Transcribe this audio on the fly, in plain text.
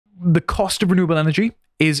the cost of renewable energy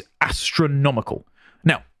is astronomical.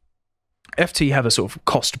 Now, FT have a sort of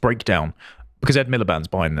cost breakdown because Ed Miliband's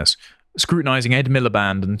behind this, scrutinizing Ed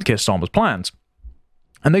Miliband and Keir Starmer's plans.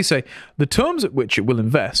 And they say the terms at which it will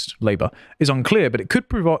invest, Labour, is unclear, but it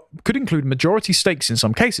could include majority stakes in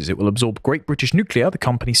some cases. It will absorb Great British Nuclear, the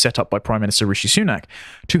company set up by Prime Minister Rishi Sunak,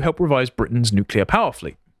 to help revise Britain's nuclear power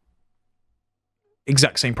fleet.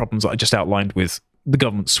 Exact same problems that I just outlined with the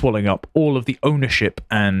government swallowing up all of the ownership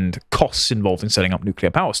and costs involved in setting up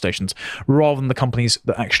nuclear power stations, rather than the companies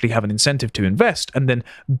that actually have an incentive to invest and then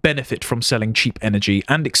benefit from selling cheap energy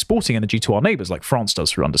and exporting energy to our neighbours, like France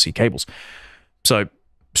does through undersea cables. So,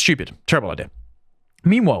 stupid, terrible idea.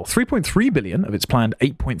 Meanwhile, 3.3 billion of its planned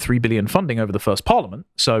 8.3 billion funding over the first Parliament,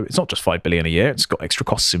 so it's not just 5 billion a year, it's got extra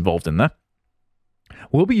costs involved in there,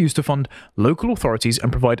 will be used to fund local authorities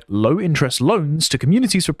and provide low-interest loans to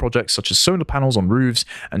communities for projects such as solar panels on roofs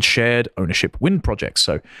and shared ownership wind projects.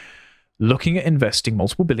 So, looking at investing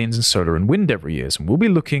multiple billions in solar and wind every year, and we'll be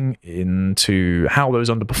looking into how those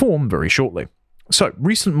underperform very shortly. So,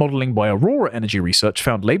 recent modelling by Aurora Energy Research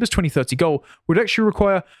found Labour's 2030 goal would actually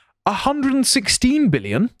require 116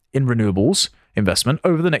 billion in renewables investment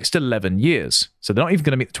over the next 11 years. So, they're not even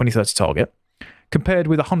going to meet the 2030 target, compared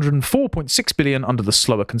with 104.6 billion under the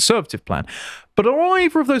slower Conservative plan. But are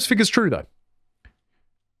either of those figures true, though?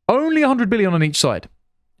 Only 100 billion on each side.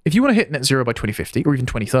 If you want to hit net zero by 2050 or even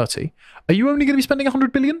 2030, are you only going to be spending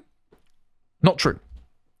 100 billion? Not true.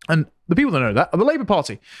 And the people that know that are the Labour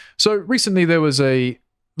Party. So recently there was a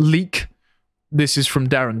leak. This is from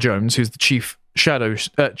Darren Jones, who's the chief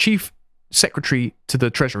secretary to the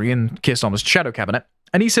Treasury in Keir Starmer's shadow cabinet.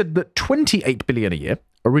 And he said that 28 billion a year,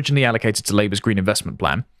 originally allocated to Labour's Green Investment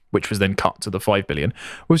Plan, which was then cut to the 5 billion,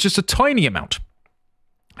 was just a tiny amount.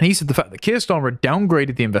 And he said the fact that Keir Starmer had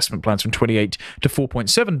downgraded the investment plans from 28 to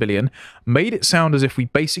 4.7 billion made it sound as if we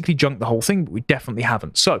basically junked the whole thing, but we definitely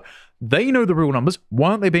haven't. So they know the real numbers.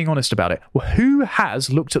 Why aren't they being honest about it? Well, who has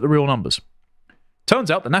looked at the real numbers?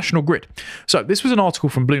 Turns out the National Grid. So this was an article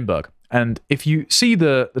from Bloomberg. And if you see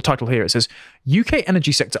the title here, it says, UK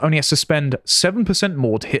energy sector only has to spend 7%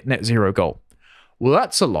 more to hit net zero goal. Well,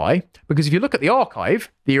 that's a lie, because if you look at the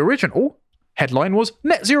archive, the original headline was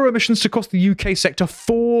net zero emissions to cost the UK sector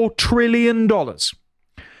 $4 trillion.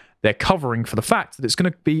 They're covering for the fact that it's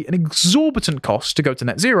going to be an exorbitant cost to go to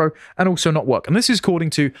net zero and also not work. And this is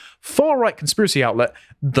according to far-right conspiracy outlet,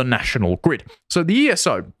 The National Grid. So the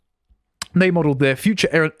ESO, they modelled their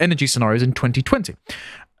future energy scenarios in 2020.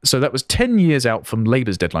 So that was 10 years out from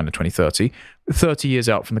Labour's deadline of 2030, 30 years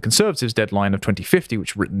out from the Conservatives' deadline of 2050,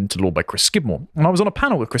 which was written into law by Chris Skidmore. And I was on a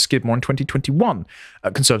panel with Chris Skidmore in 2021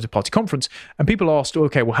 at Conservative Party conference, and people asked,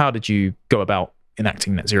 okay, well, how did you go about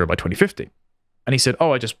enacting net zero by 2050? And he said,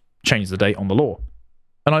 I just changed the date on the law.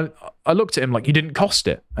 And I looked at him like he didn't cost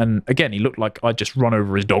it. And again, he looked like I'd just run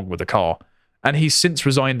over his dog with a car. And he's since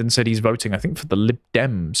resigned and said he's voting, I think, for the Lib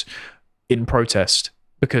Dems in protest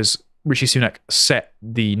because Rishi Sunak set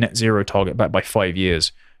the net zero target back by 5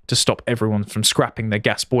 years to stop everyone from scrapping their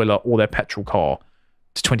gas boiler or their petrol car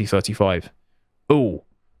to 2035. Oh,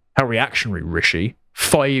 how reactionary, Rishi.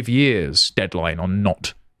 5 years deadline on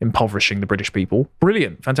not impoverishing the British people.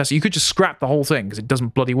 Brilliant. Fantastic. You could just scrap the whole thing because it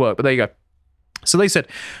doesn't bloody work. But there you go. So they said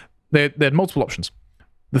they had multiple options.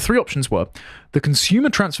 The three options were the consumer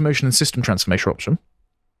transformation and system transformation option,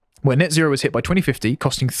 where net zero was hit by 2050,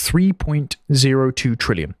 costing 3.02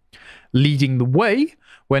 trillion. Leading the way,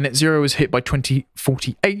 where net zero was hit by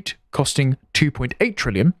 2048, costing 2.8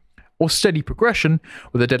 trillion, or steady progression,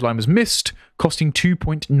 where the deadline was missed, costing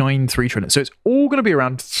 2.93 trillion. So it's all going to be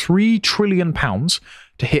around £3 trillion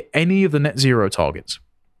to hit any of the net zero targets.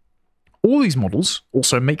 All these models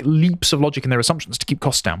also make leaps of logic in their assumptions to keep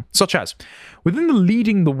costs down, such as, within the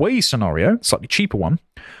leading the way scenario, slightly cheaper one,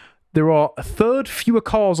 there are a third fewer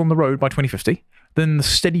cars on the road by 2050 than the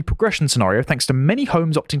steady progression scenario, thanks to many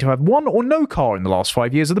homes opting to have one or no car in the last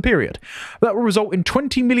 5 years of the period. That will result in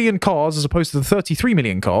 20 million cars as opposed to the 33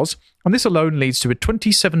 million cars, and this alone leads to a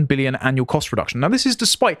 27 billion annual cost reduction. Now, this is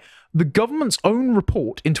despite the government's own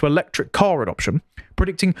report into electric car adoption,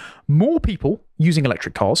 predicting more people using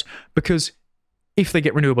electric cars because if they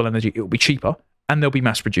get renewable energy, it will be cheaper and they'll be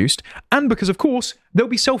mass-produced, and because, of course, they'll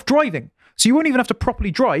be self-driving. So you won't even have to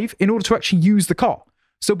properly drive in order to actually use the car.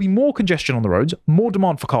 So there'll be more congestion on the roads, more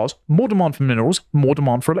demand for cars, more demand for minerals, more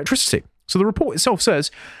demand for electricity. So the report itself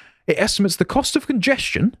says it estimates the cost of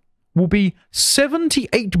congestion will be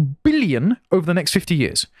 78 billion over the next 50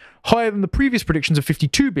 years, higher than the previous predictions of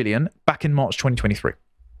 52 billion back in March 2023.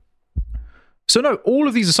 So no, all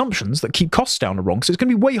of these assumptions that keep costs down are wrong, so it's going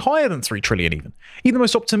to be way higher than 3 trillion even. Even the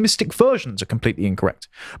most optimistic versions are completely incorrect.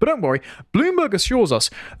 But don't worry, Bloomberg assures us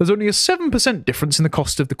there's only a 7% difference in the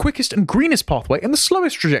cost of the quickest and greenest pathway and the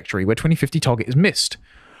slowest trajectory where 2050 target is missed.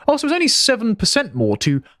 Also, it's only 7% more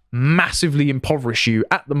to massively impoverish you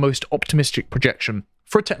at the most optimistic projection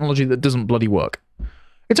for a technology that doesn't bloody work.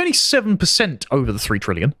 It's only 7% over the 3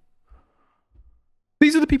 trillion.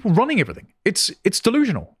 These are the people running everything. It's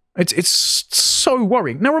delusional. It's so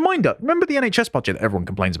worrying. Now, remember the NHS budget that everyone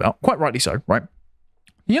complains about? Quite rightly so, right?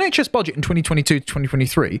 The NHS budget in 2022 to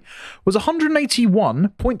 2023 was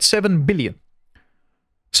 181.7 billion.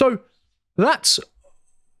 So that's,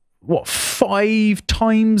 5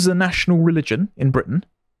 times the national religion in Britain?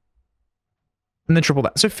 And then triple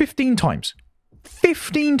that. So 15 times.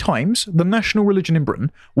 15 times the national religion in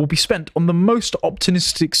Britain will be spent on the most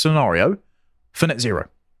optimistic scenario for net zero.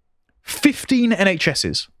 15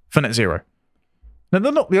 NHSs for net zero. Now,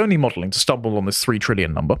 they're not the only modelling to stumble on this 3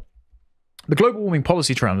 trillion number. The Global Warming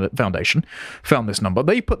Policy Foundation found this number.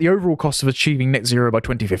 They put the overall cost of achieving net zero by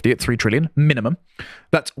 2050 at 3 trillion minimum.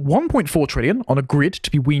 That's 1.4 trillion on a grid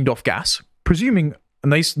to be weaned off gas, presuming,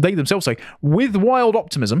 and they themselves say, with wild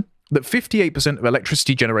optimism, that 58% of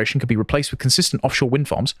electricity generation could be replaced with consistent offshore wind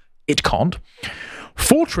farms. It can't.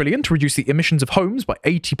 4 trillion to reduce the emissions of homes by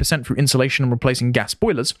 80% through insulation and replacing gas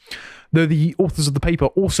boilers, though the authors of the paper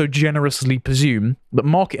also generously presume that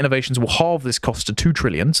market innovations will halve this cost to 2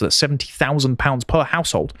 trillion, so that's £70,000 per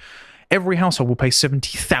household. Every household will pay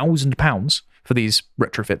 £70,000 for these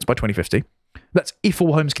retrofits by 2050. That's if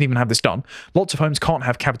all homes can even have this done. Lots of homes can't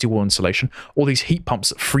have cavity wall insulation, or these heat pumps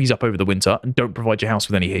that freeze up over the winter and don't provide your house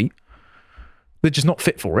with any heat. They're just not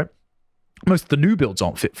fit for it. Most of the new builds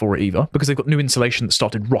aren't fit for it either, because they've got new insulation that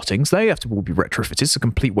started rotting, so they have to all be retrofitted. It's a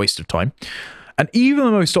complete waste of time. And even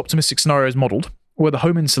the most optimistic scenarios modelled, where the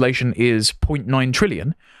home insulation is 0.9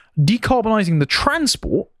 trillion, decarbonising the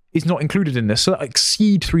transport is not included in this, so that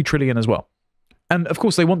exceeds 3 trillion as well. And of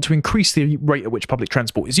course, they want to increase the rate at which public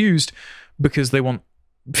transport is used because they want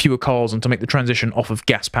fewer cars and to make the transition off of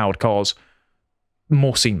gas-powered cars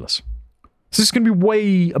more seamless. So this is going to be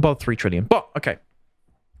way above 3 trillion. But, okay,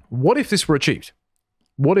 what if this were achieved?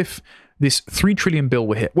 What if this 3 trillion bill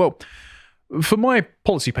were hit? Well, for my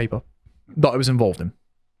policy paper that I was involved in,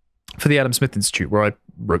 for the Adam Smith Institute, where I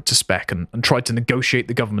wrote to spec and tried to negotiate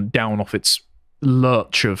the government down off its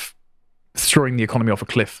lurch of throwing the economy off a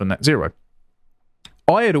cliff for net zero,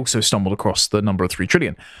 I had also stumbled across the number of 3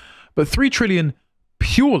 trillion. But 3 trillion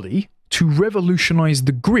purely to revolutionize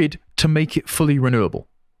the grid to make it fully renewable.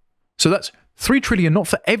 So that's 3 trillion, not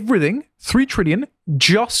for everything, 3 trillion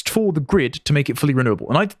just for the grid to make it fully renewable.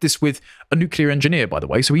 And I did this with a nuclear engineer, by the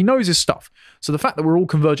way, so he knows his stuff. So the fact that we're all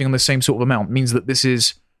converging on the same sort of amount means that this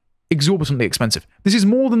is exorbitantly expensive. This is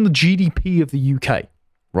more than the GDP of the UK,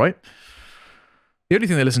 right? The only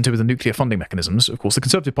thing they listened to was the nuclear funding mechanisms. Of course, the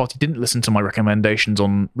Conservative Party didn't listen to my recommendations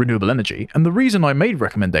on renewable energy. And the reason I made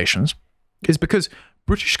recommendations is because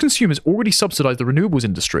British consumers already subsidise the renewables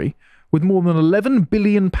industry with more than £11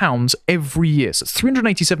 billion every year. So it's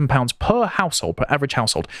 £387 per household, per average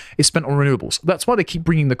household, is spent on renewables. That's why they keep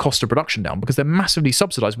bringing the cost of production down, because they're massively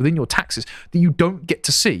subsidised within your taxes that you don't get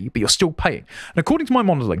to see, but you're still paying. And according to my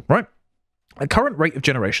modelling, right, at current rate of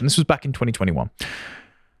generation, this was back in 2021,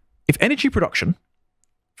 if energy production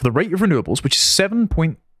for the rate of renewables, which is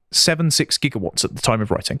 7.76 gigawatts at the time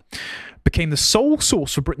of writing, became the sole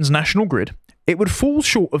source for Britain's national grid, it would fall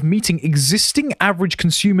short of meeting existing average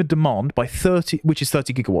consumer demand by 30, which is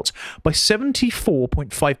 30 gigawatts, by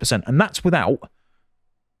 74.5%. And that's without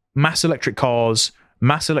mass electric cars,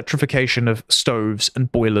 mass electrification of stoves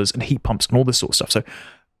and boilers and heat pumps and all this sort of stuff. So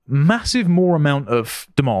massive more amount of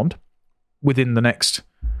demand within the next,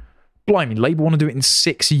 blimey, Labour want to do it in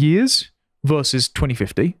 6 years versus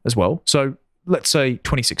 2050 as well. So let's say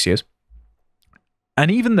 26 years.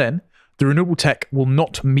 And even then, the renewable tech will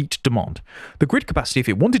not meet demand. The grid capacity, if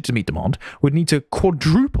it wanted to meet demand, would need to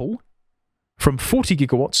quadruple from 40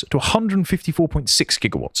 gigawatts to 154.6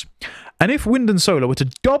 gigawatts. And if wind and solar were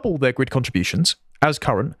to double their grid contributions, as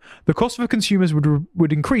current, the cost for consumers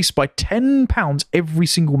would increase by £10 every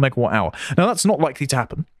single megawatt hour. Now, that's not likely to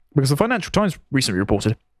happen, because the Financial Times recently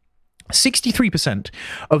reported 63%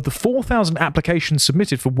 of the 4,000 applications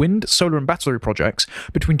submitted for wind, solar and battery projects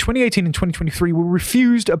between 2018 and 2023 were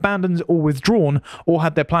refused, abandoned or withdrawn, or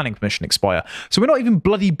had their planning permission expire. So we're not even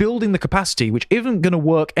bloody building the capacity, which isn't going to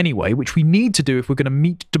work anyway, which we need to do if we're going to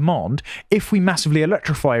meet demand, if we massively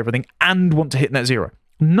electrify everything and want to hit net zero.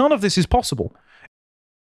 None of this is possible.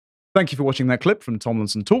 Thank you for watching that clip from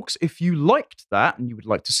Tomlinson Talks. If you liked that and you would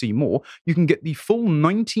like to see more, you can get the full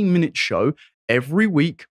 90-minute show every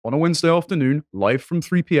week on a Wednesday afternoon, live from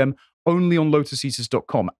 3 p.m., only on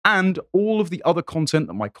lotuseaters.com, and all of the other content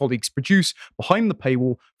that my colleagues produce behind the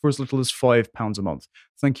paywall for as little as £5 a month.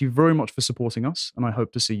 Thank you very much for supporting us, and I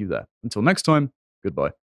hope to see you there. Until next time,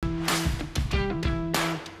 goodbye.